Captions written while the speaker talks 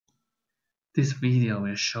This video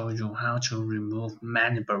will show you how to remove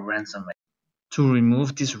Magniber ransomware. To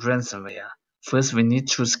remove this ransomware, first we need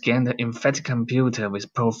to scan the infected computer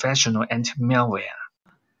with professional anti-malware.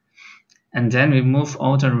 And then remove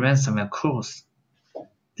all the ransomware codes.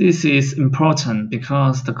 This is important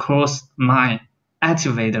because the codes might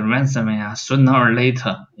activate the ransomware sooner or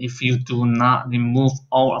later if you do not remove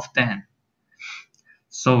all of them.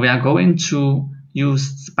 So we are going to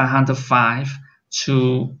use Spy Hunter 5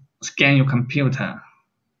 to scan your computer.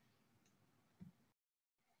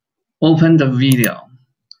 Open the video.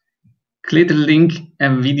 Click the link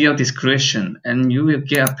and video description and you will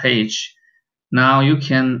get a page. Now you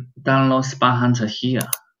can download Spy Hunter here.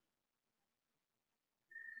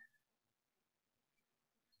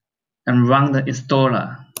 And run the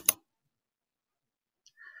installer.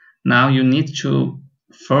 Now you need to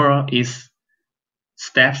follow its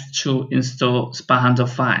steps to install Spy Hunter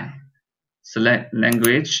 5. Select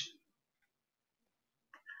language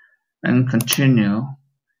and continue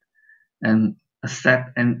and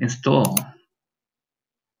accept and install.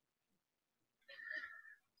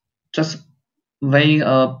 Just wait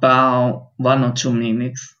about 1 or 2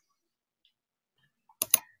 minutes.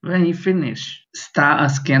 When you finish, start a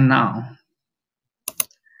scan now.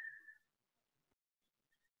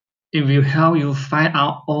 It will help you find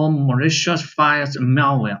out all malicious files and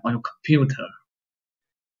malware on your computer.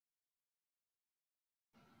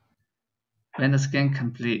 When the scan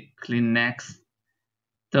complete, click Next.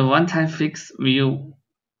 The one-time fix will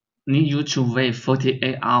need you to wait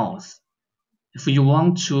 48 hours. If you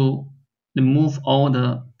want to remove all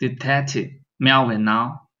the detected malware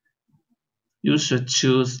now, you should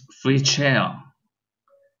choose Free Trial.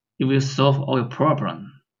 It will solve all your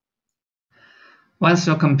problems. Once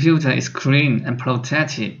your computer is clean and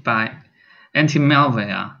protected by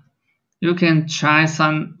anti-malware, you can try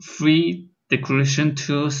some free decryption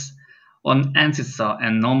tools on anti-SOC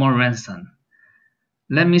and normal ransom.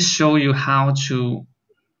 Let me show you how to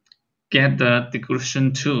get the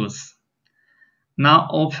decryption tools. Now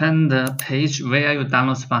open the page where you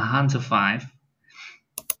download Spy Hunter 5.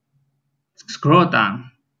 Scroll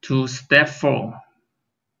down to step 4.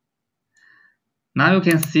 Now you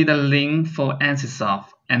can see the link for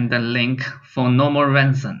anti-SOC and the link for normal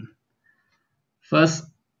ransom. First,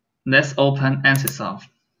 let's open anti-SOC.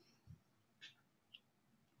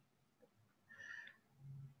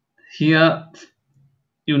 Here,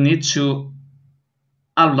 you need to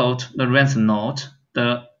upload the ransom node,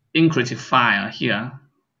 the encrypted file here,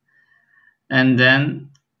 and then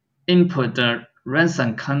input the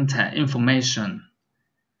ransom contact information.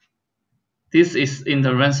 This is in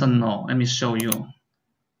the ransom node. Let me show you.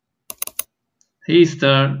 Here is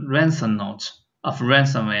the ransom node of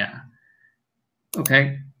ransomware.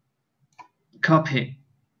 Okay, copy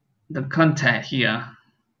the contact here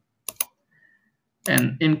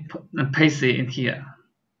and input and paste it in here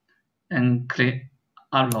and click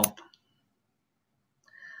upload.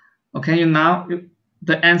 Okay, now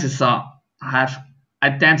the anti-SOC have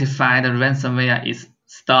identified the ransomware is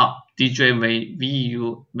stop DJV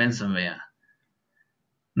VU ransomware.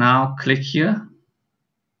 Now click here,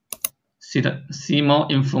 see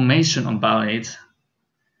more information about it,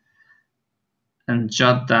 and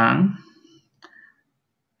jot down.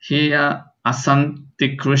 Here are some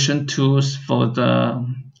decryption tools for the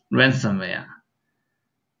ransomware.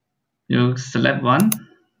 You select one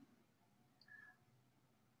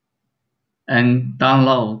and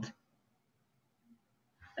download,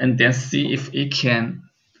 and then see if it can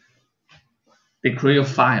decrypt your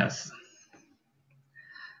files.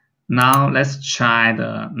 Now let's try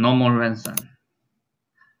the normal ransom.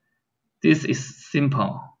 This is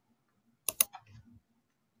simple.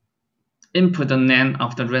 Input the name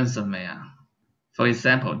of the ransomware. For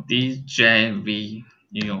example, DJVU.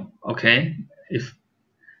 Okay, if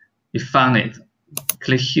you found it,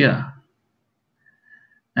 click here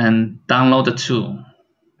and download the tool.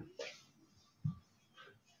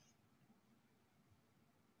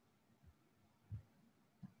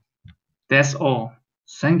 That's all.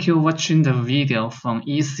 Thank you for watching the video from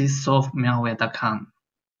easysolvemalware.com.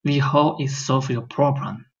 We hope it solves your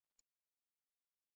problem.